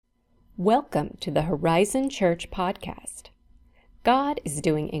Welcome to the Horizon Church podcast. God is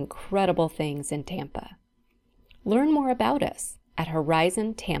doing incredible things in Tampa. Learn more about us at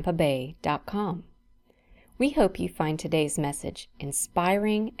horizontampabay.com. We hope you find today's message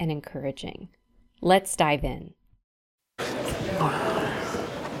inspiring and encouraging. Let's dive in.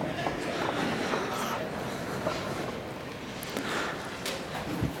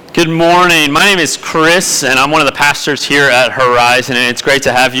 Good morning. My name is Chris, and I'm one of the pastors here at Horizon, and it's great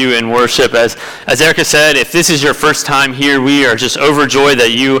to have you in worship. As Erica said, if this is your first time here, we are just overjoyed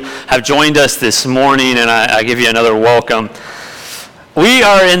that you have joined us this morning, and I give you another welcome. We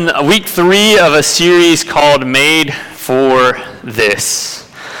are in week 3 of a series called Made for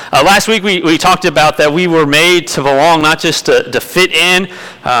This. Last week we talked about that we were made to belong, not just to fit in,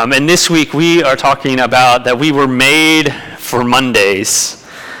 and this week we are talking about that we were made for Mondays.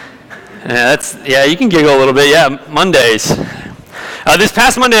 Yeah, you can giggle a little bit. Yeah, Mondays. This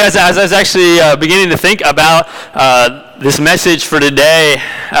past Monday, as I was actually beginning to think about this message for today,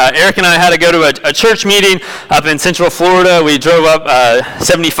 Eric and I had to go to a church meeting up in Central Florida. We drove up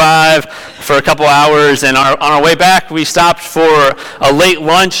 75 for a couple hours, and on our way back, we stopped for a late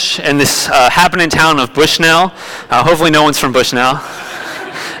lunch in this happening town of Bushnell. Hopefully no one's from Bushnell.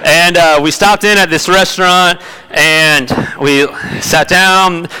 And we stopped in at this restaurant, and we sat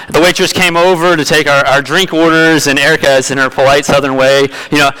down. The waitress came over to take our drink orders, and Erica, in her polite Southern way,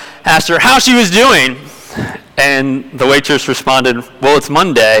 asked her how she was doing. And the waitress responded, "Well, it's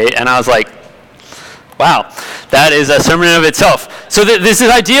Monday." And I was like, wow, that is a sermon in of itself. So this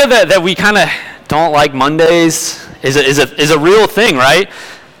idea that we kind of don't like Mondays is a real thing, right?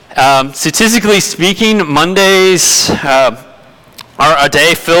 Statistically speaking, Mondays are a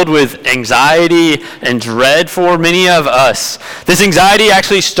day filled with anxiety and dread for many of us. This anxiety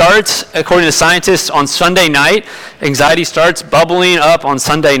actually starts, according to scientists, on Sunday night. Anxiety starts bubbling up on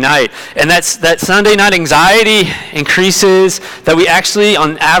Sunday night. And that Sunday night anxiety increases that we actually,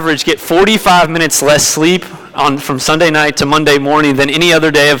 on average, get 45 minutes less sleep from Sunday night to Monday morning than any other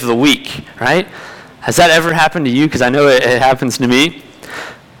day of the week, right? Has that ever happened to you? Because I know it happens to me.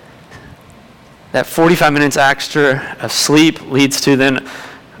 That 45 minutes extra of sleep leads to then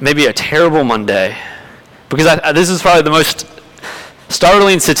maybe a terrible Monday. Because this is probably the most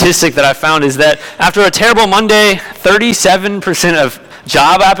startling statistic that I found, is that after a terrible Monday, 37% of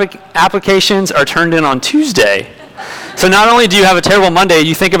job applications are turned in on Tuesday. So not only do you have a terrible Monday,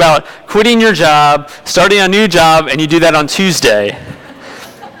 you think about quitting your job, starting a new job, and you do that on Tuesday.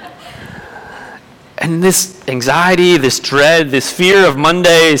 And this anxiety, this dread, this fear of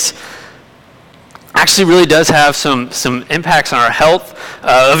Mondays actually really does have some impacts on our health.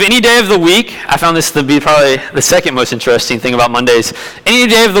 Of any day of the week, I found this to be probably the second most interesting thing about Mondays. Any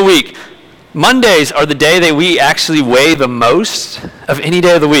day of the week, Mondays are the day that we actually weigh the most of any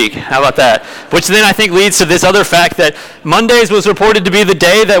day of the week. How about that? Which then I think leads to this other fact that Mondays was reported to be the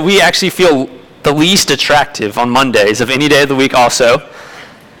day that we actually feel the least attractive on Mondays of any day of the week also.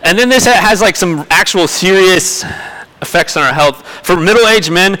 And then this has like some actual serious effects on our health. For middle-aged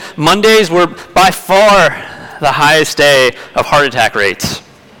men, Mondays were by far the highest day of heart attack rates.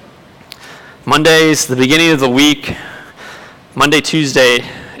 Mondays, the beginning of the week, Monday, Tuesday,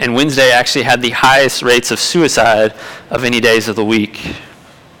 and Wednesday actually had the highest rates of suicide of any days of the week.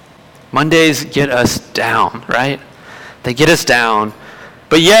 Mondays get us down, right? They get us down.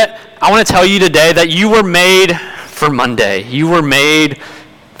 But yet, I want to tell you today that you were made for Monday. You were made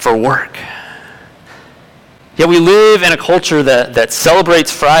for work. Yet we live in a culture that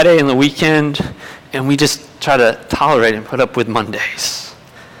celebrates Friday and the weekend, and we just try to tolerate and put up with Mondays.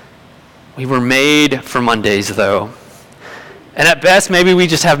 We were made for Mondays, though. And at best, maybe we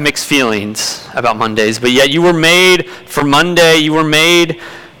just have mixed feelings about Mondays, but yet you were made for Monday. You were made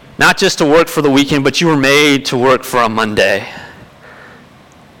not just to work for the weekend, but you were made to work for a Monday.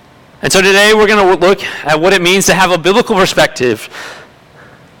 And so today we're going to look at what it means to have a biblical perspective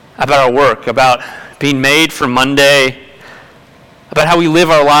about our work, about being made for Monday, about how we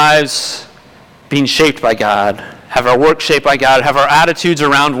live our lives being shaped by God, have our work shaped by God, have our attitudes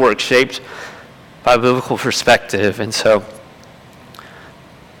around work shaped by a biblical perspective. And so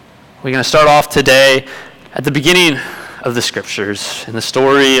we're going to start off today at the beginning of the scriptures in the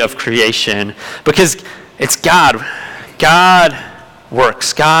story of creation, because it's God. God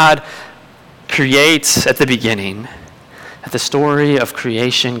works. God creates at the beginning. At the story of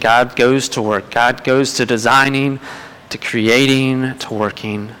creation, God goes to work. God goes to designing, to creating, to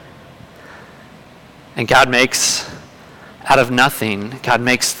working. And God makes out of nothing. God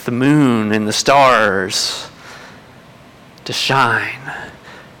makes the moon and the stars to shine.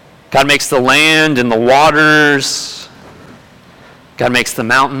 God makes the land and the waters. God makes the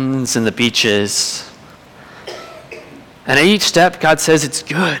mountains and the beaches. And at each step, God says it's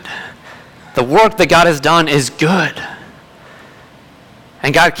good. The work that God has done is good.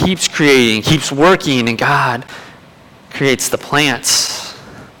 And God keeps creating, keeps working, and God creates the plants,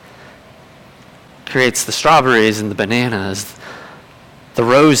 creates the strawberries and the bananas, the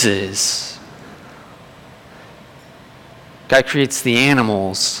roses. God creates the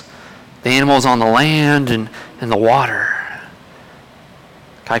animals on the land and the water.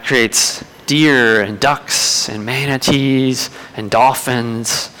 God creates deer and ducks and manatees and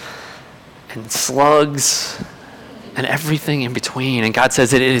dolphins and slugs and everything in between. And God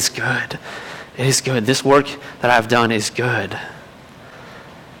says it is good. It is good. This work that I've done is good.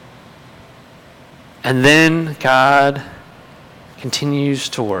 And then God continues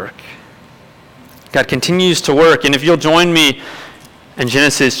to work. God continues to work. And if you'll join me in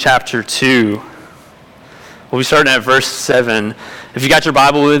Genesis chapter 2, we'll be starting at verse 7. If you got your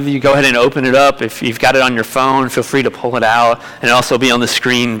Bible with you, go ahead and open it up. If you've got it on your phone, feel free to pull it out. And it'll also be on the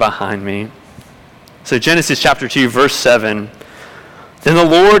screen behind me. So Genesis chapter 2, verse 7. Then the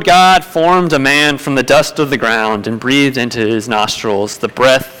Lord God formed a man from the dust of the ground and breathed into his nostrils the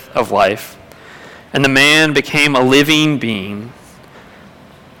breath of life. And the man became a living being.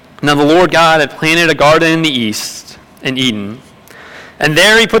 Now the Lord God had planted a garden in the east, in Eden. And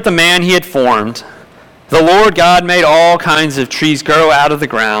there he put the man he had formed. The Lord God made all kinds of trees grow out of the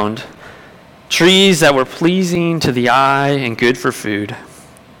ground, trees that were pleasing to the eye and good for food.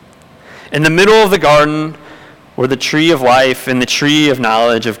 In the middle of the garden were the tree of life and the tree of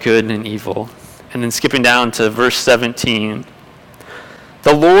knowledge of good and evil. And then skipping down to verse 17.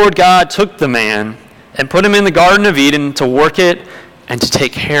 The Lord God took the man and put him in the Garden of Eden to work it and to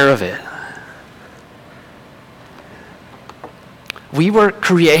take care of it. We were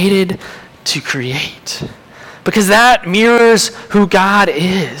created to create, because that mirrors who God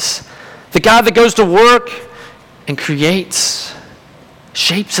is. The God that goes to work and creates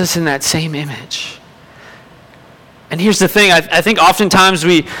shapes us in that same image. And here's the thing, I think oftentimes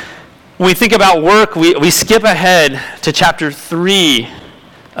when we think about work, we skip ahead to chapter 3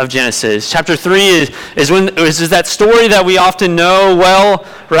 of Genesis. Chapter 3 is that story that we often know well,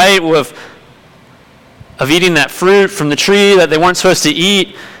 right, of eating that fruit from the tree that they weren't supposed to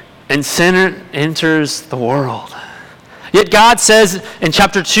eat, and sin enters the world. Yet God says in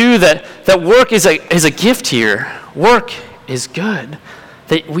chapter 2 that work is a gift here. Work is good.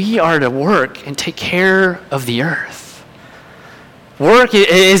 That we are to work and take care of the earth. Work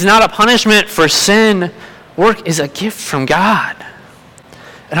is not a punishment for sin. Work is a gift from God.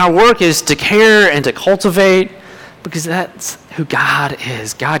 And our work is to care and to cultivate, because that's who God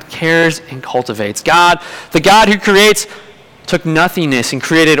is. God cares and cultivates. God, the God who creates, took nothingness and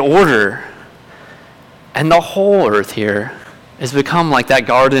created order. And the whole earth here has become like that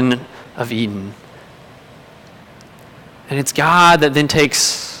Garden of Eden. And it's God that then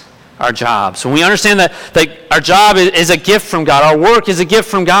takes our job. So when we understand that our job is a gift from God, our work is a gift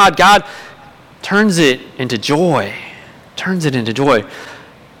from God, God turns it into joy. Turns it into joy.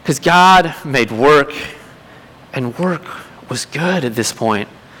 Because God made work, and work was good at this point.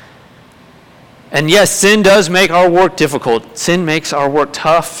 And yes, sin does make our work difficult. Sin makes our work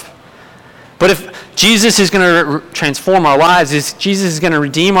tough. But if Jesus is going to transform our lives, if Jesus is going to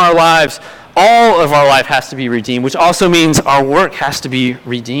redeem our lives, all of our life has to be redeemed, which also means our work has to be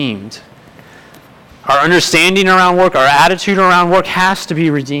redeemed. Our understanding around work, our attitude around work has to be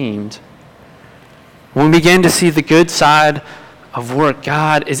redeemed. When we begin to see the good side of work,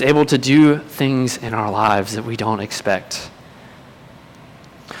 God is able to do things in our lives that we don't expect.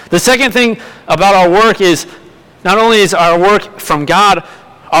 The second thing about our work is, not only is our work from God,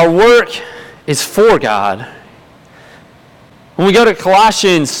 our work is for God. When we go to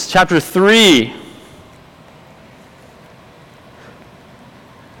Colossians chapter 3,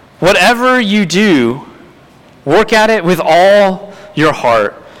 whatever you do, work at it with all your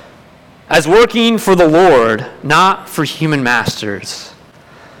heart, as working for the Lord, not for human masters.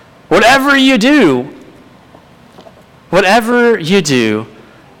 Whatever you do,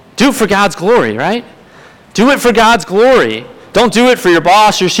 do it for God's glory, right? Do it for God's glory. Don't do it for your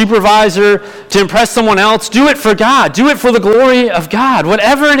boss, your supervisor, to impress someone else. Do it for God. Do it for the glory of God.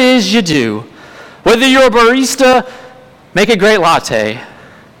 Whatever it is you do, whether you're a barista, make a great latte.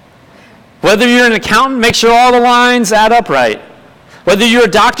 Whether you're an accountant, make sure all the lines add up right. Whether you're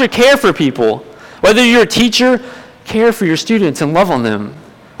a doctor, care for people. Whether you're a teacher, care for your students and love on them.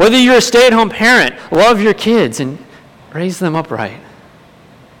 Whether you're a stay-at-home parent, love your kids and raise them upright.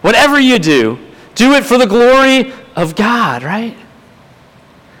 Whatever you do it for the glory of God, right?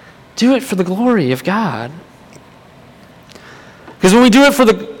 Do it for the glory of God. Because when we do it for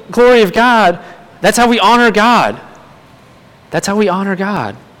the glory of God, that's how we honor God. That's how we honor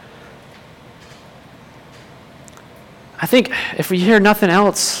God. I think if we hear nothing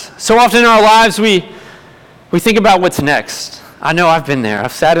else, so often in our lives we think about what's next. I know I've been there.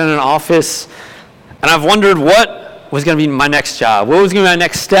 I've sat in an office and I've wondered what was going to be my next job, what was going to be my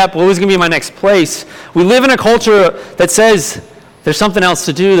next step, what was going to be my next place. We live in a culture that says there's something else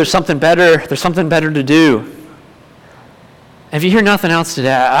to do, there's something better to do. And if you hear nothing else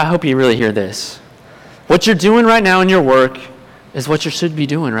today, I hope you really hear this. What you're doing right now in your work is what you should be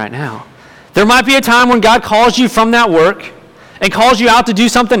doing right now. There might be a time when God calls you from that work and calls you out to do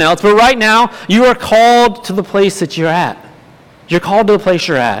something else, but right now you are called to the place that you're at. You're called to the place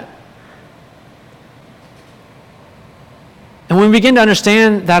you're at. And when we begin to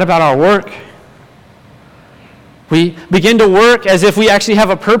understand that about our work, we begin to work as if we actually have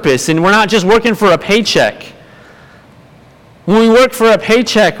a purpose and we're not just working for a paycheck. When we work for a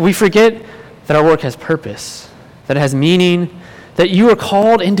paycheck, we forget that our work has purpose, that it has meaning, that you are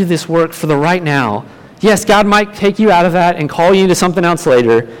called into this work for the right now. Yes, God might take you out of that and call you into something else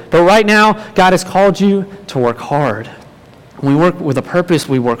later, but right now, God has called you to work hard. When we work with a purpose,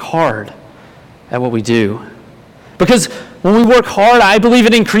 we work hard at what we do. Because when we work hard, I believe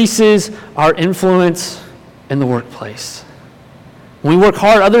it increases our influence in the workplace. When we work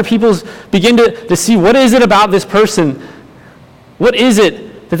hard, other people begin to see what is it about this person. What is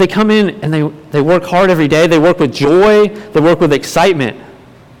it that they come in and they work hard every day? They work with joy. They work with excitement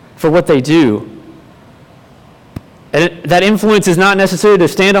for what they do. And that influence is not necessary to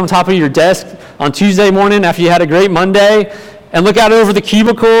stand on top of your desk on Tuesday morning after you had a great Monday and look out over the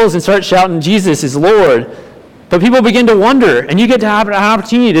cubicles and start shouting, Jesus is Lord. But people begin to wonder, and you get to have an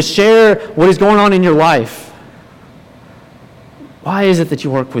opportunity to share what is going on in your life. Why is it that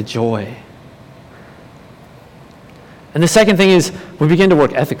you work with joy? And the second thing is we begin to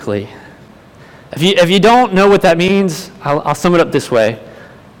work ethically. If you don't know what that means, I'll sum it up this way.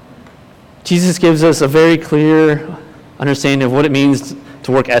 Jesus gives us a very clear understanding of what it means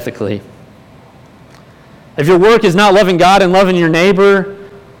to work ethically. If your work is not loving God and loving your neighbor,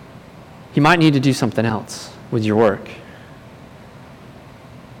 you might need to do something else with your work.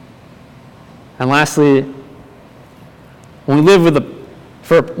 And lastly, when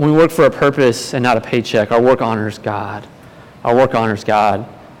we work for a purpose and not a paycheck, our work honors God. Our work honors God.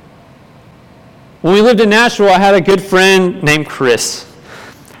 When we lived in Nashville, I had a good friend named Chris.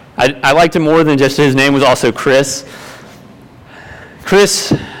 I liked him more than just his name was also Chris. Chris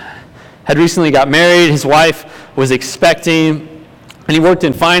had recently got married. His wife was expecting, and he worked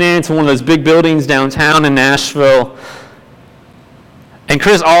in finance in one of those big buildings downtown in Nashville. And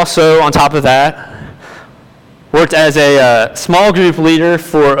Chris also, on top of that, worked as a small group leader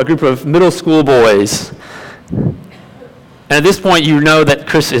for a group of middle school boys. And at this point, you know that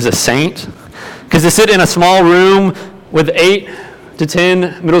Chris is a saint, because to sit in a small room with 8 to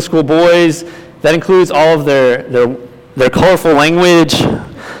 10 middle school boys, that includes all of their colorful language,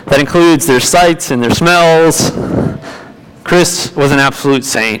 that includes their sights and their smells. Chris was an absolute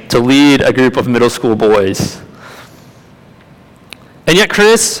saint to lead a group of middle school boys. And yet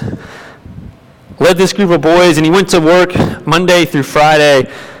Chris led this group of boys, and he went to work Monday through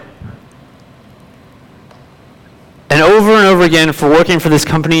Friday. And over again, for working for this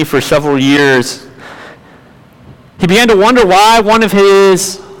company for several years, he began to wonder why one of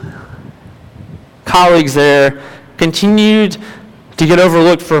his colleagues there continued to get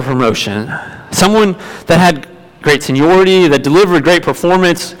overlooked for a promotion. Someone that had great seniority, that delivered great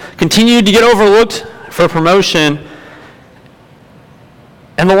performance, continued to get overlooked for a promotion.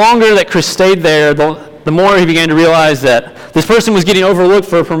 And the longer that Chris stayed there, the more he began to realize that this person was getting overlooked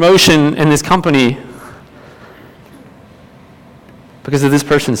for a promotion in this company because of this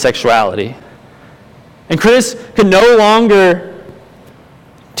person's sexuality. And Chris could no longer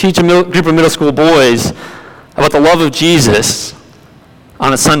teach a group of middle school boys about the love of Jesus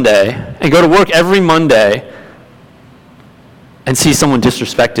on a Sunday and go to work every Monday and see someone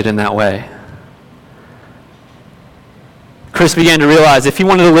disrespected in that way. Chris began to realize if he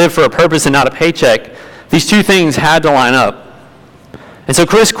wanted to live for a purpose and not a paycheck, these two things had to line up. And so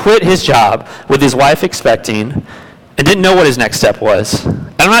Chris quit his job with his wife expecting and didn't know what his next step was.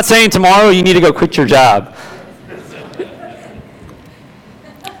 And I'm not saying tomorrow you need to go quit your job.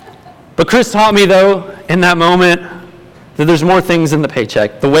 But Chris taught me, though, in that moment, that there's more things than the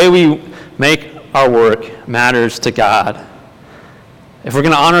paycheck. The way we make our work matters to God. If we're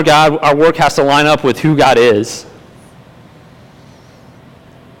going to honor God, our work has to line up with who God is.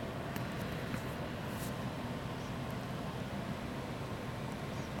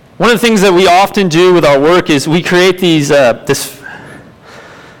 One of the things that we often do with our work is we create this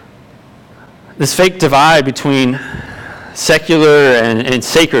this fake divide between secular and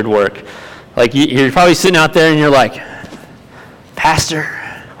sacred work. Like you're probably sitting out there and you're like, Pastor,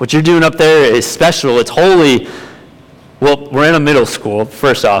 what you're doing up there is special, it's holy. Well, we're in a middle school,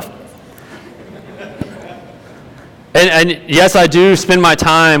 first off. And yes, I do spend my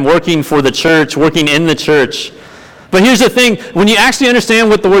time working for the church, working in the church. But here's the thing, when you actually understand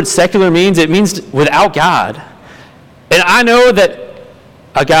what the word secular means, it means without God. And I know that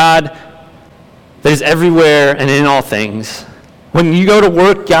a God that is everywhere and in all things. When you go to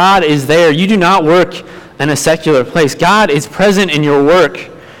work, God is there. You do not work in a secular place. God is present in your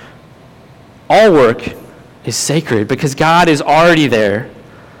work. All work is sacred because God is already there.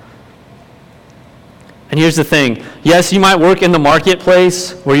 And here's the thing. Yes, you might work in the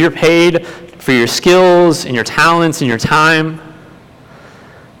marketplace where you're paid for your skills and your talents and your time.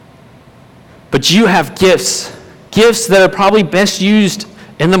 But you have gifts that are probably best used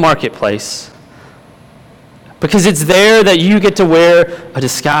in the marketplace. Because it's there that you get to wear a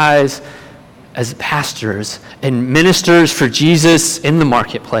disguise as pastors and ministers for Jesus in the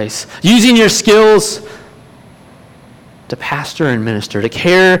marketplace. Using your skills to pastor and minister, to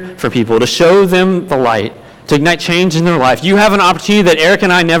care for people, to show them the light, to ignite change in their life. You have an opportunity that Eric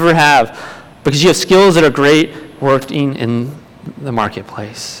and I never have because you have skills that are great working in the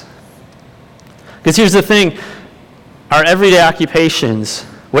marketplace. Because here's the thing, our everyday occupations,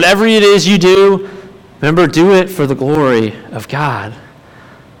 whatever it is you do, remember, do it for the glory of God.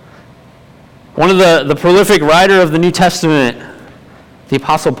 One of the prolific writer of the New Testament, the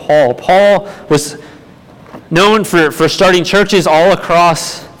Apostle Paul. Paul was known for starting churches all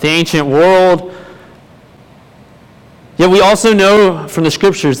across the ancient world. Yet we also know from the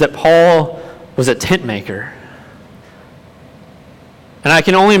scriptures that Paul was a tent maker. And I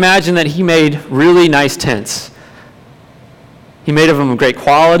can only imagine that he made really nice tents. He made of them great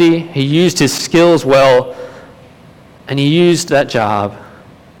quality. He used his skills well. And he used that job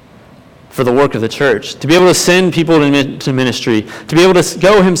for the work of the church, to be able to send people to ministry, to be able to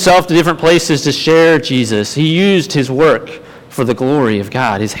go himself to different places to share Jesus. He used his work for the glory of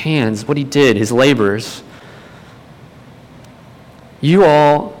God, his hands, what he did, his labors. You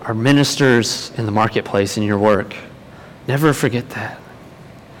all are ministers in the marketplace in your work. Never forget that.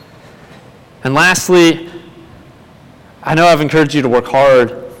 And lastly, I know I've encouraged you to work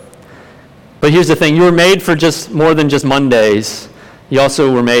hard, but here's the thing. You were made for just more than just Mondays. You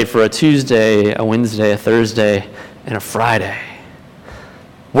also were made for a Tuesday, a Wednesday, a Thursday, and a Friday.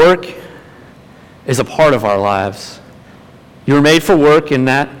 Work is a part of our lives. You were made for work, and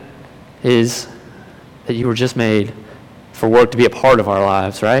that is that you were just made for work to be a part of our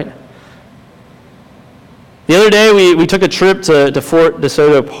lives, right? The other day, we took a trip to Fort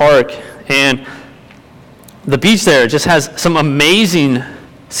DeSoto Park, and the beach there just has some amazing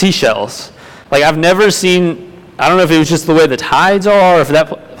seashells. Like, I've never seen, I don't know if it was just the way the tides are, or if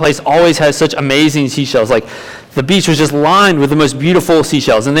that place always has such amazing seashells. Like, the beach was just lined with the most beautiful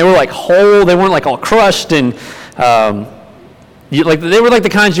seashells, and they were like whole, they weren't like all crushed, and they were like the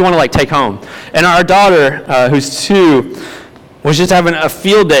kinds you want to like take home. And our daughter, who's 2, was just having a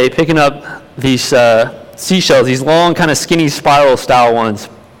field day picking up these seashells, these long kind of skinny spiral style ones.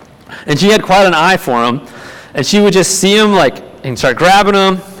 And she had quite an eye for them, and she would just see them and start grabbing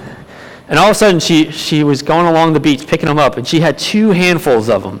them. And all of a sudden, she was going along the beach picking them up, and she had 2 handfuls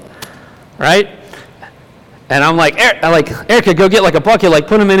of them, right? And I'm like, Erica, go get like a bucket, like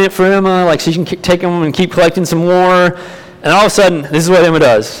put them in it for Emma, like she can take them and keep collecting some more. And all of a sudden, this is what Emma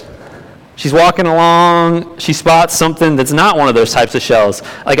does. She's walking along, she spots something that's not one of those types of shells.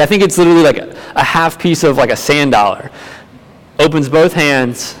 Like, I think it's literally like a half piece of like a sand dollar. Opens both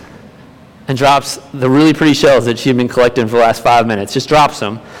hands and drops the really pretty shells that she had been collecting for the last 5 minutes. Just drops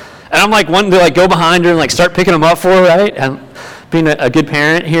them. And I'm like wanting to like go behind her and like start picking them up for her, right? And being a good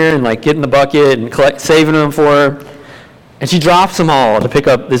parent here and like getting the bucket and saving them for her. And she drops them all to pick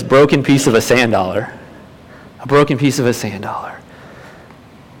up this broken piece of a sand dollar. A broken piece of a sand dollar.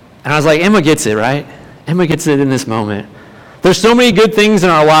 And I was like, Emma gets it, right? Emma gets it in this moment. There's so many good things in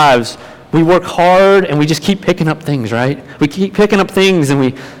our lives. We work hard and we just keep picking up things, right? We keep picking up things,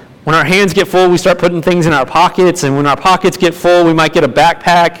 and when our hands get full, we start putting things in our pockets, and when our pockets get full, we might get a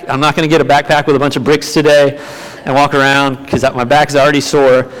backpack. I'm not going to get a backpack with a bunch of bricks today and walk around because my back is already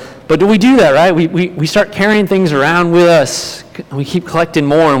sore. But do we do that, right? We start carrying things around with us, and we keep collecting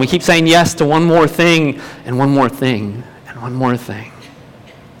more, and we keep saying yes to one more thing, and one more thing, and one more thing.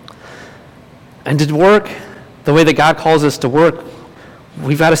 And to work the way that God calls us to work,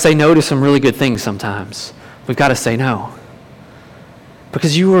 we've got to say no to some really good things sometimes. We've got to say no.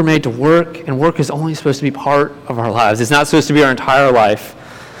 Because you were made to work, and work is only supposed to be part of our lives. It's not supposed to be our entire life.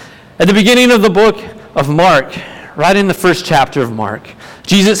 At the beginning of the book of Mark, right in the first chapter of Mark,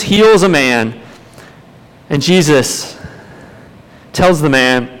 Jesus heals a man, and Jesus tells the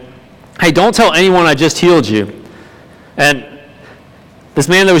man, hey, don't tell anyone I just healed you. And this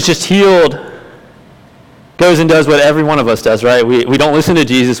man that was just healed goes and does what every one of us does, right? We don't listen to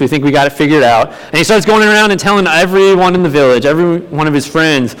Jesus. We think we got it figured out. And he starts going around and telling everyone in the village, every one of his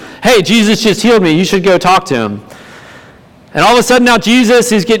friends, hey, Jesus just healed me. You should go talk to him. And all of a sudden now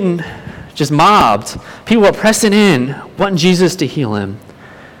Jesus is getting just mobbed. People are pressing in, wanting Jesus to heal him.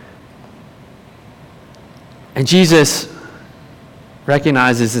 And Jesus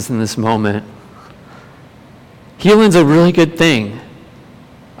recognizes this in this moment. Healing's a really good thing.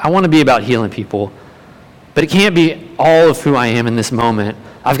 I want to be about healing people, but it can't be all of who I am in this moment.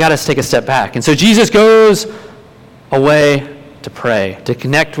 I've got to take a step back. And so Jesus goes away to pray, to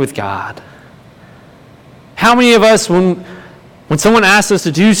connect with God. How many of us, when someone asks us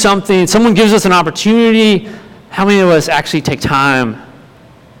to do something, someone gives us an opportunity, how many of us actually take time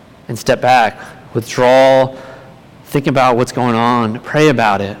and step back, withdraw, think about what's going on, pray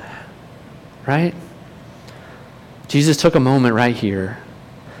about it, right? Jesus took a moment right here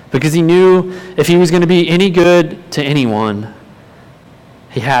because he knew if he was going to be any good to anyone,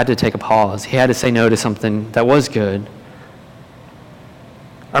 he had to take a pause. He had to say no to something that was good.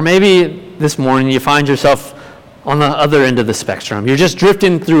 Or maybe this morning you find yourself on the other end of the spectrum. You're just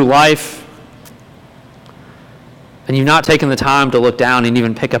drifting through life and you've not taken the time to look down and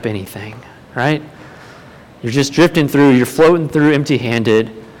even pick up anything, right? You're just drifting through, you're floating through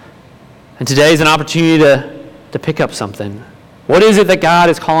empty-handed. And today is an opportunity to pick up something. What is it that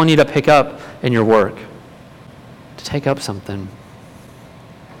God is calling you to pick up in your work? To take up something.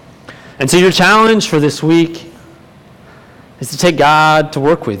 And so your challenge for this week is to take God to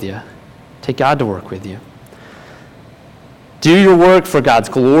work with you. Take God to work with you. Do your work for God's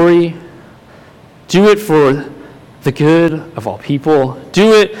glory. Do it for the good of all people.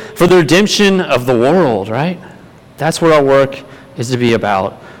 Do it for the redemption of the world, right? That's what our work is to be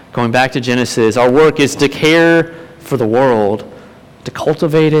about. Going back to Genesis, our work is to care for the world, to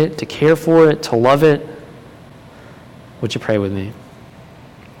cultivate it, to care for it, to love it. Would you pray with me?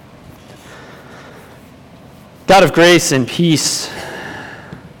 God of grace and peace,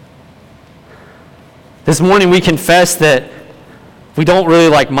 this morning we confess that we don't really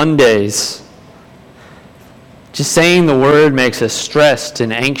like Mondays. Just saying the word makes us stressed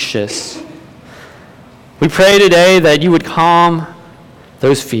and anxious. We pray today that you would calm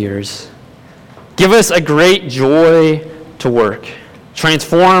those fears. Give us a great joy to work.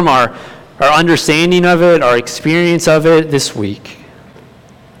 Transform our understanding of it, our experience of it this week.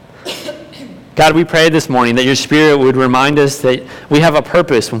 God, we pray this morning that your Spirit would remind us that we have a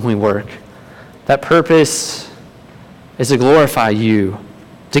purpose when we work. That purpose is to glorify you,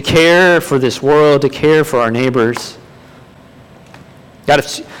 to care for this world, to care for our neighbors. God,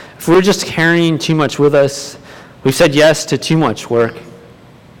 if we're just carrying too much with us, we've said yes to too much work.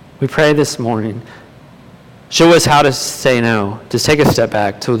 We pray this morning, show us how to say no, to take a step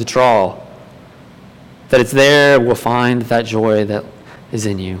back, to withdraw, that it's there we'll find that joy that is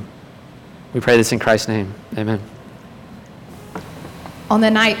in you. We pray this in Christ's name. Amen. On the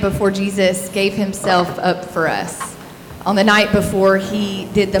night before Jesus gave himself up for us, on the night before he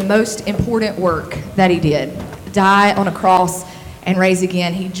did the most important work that he did, die on a cross and rise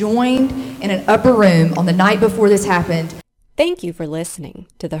again, he joined in an upper room on the night before this happened. Thank you for listening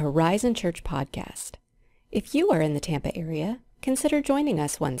to the Horizon Church podcast. If you are in the Tampa area, consider joining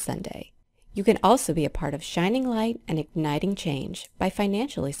us one Sunday. You can also be a part of shining light and igniting change by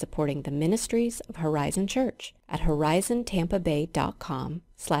financially supporting the ministries of Horizon Church at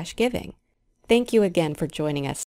horizontampabay.com/giving. Thank you again for joining us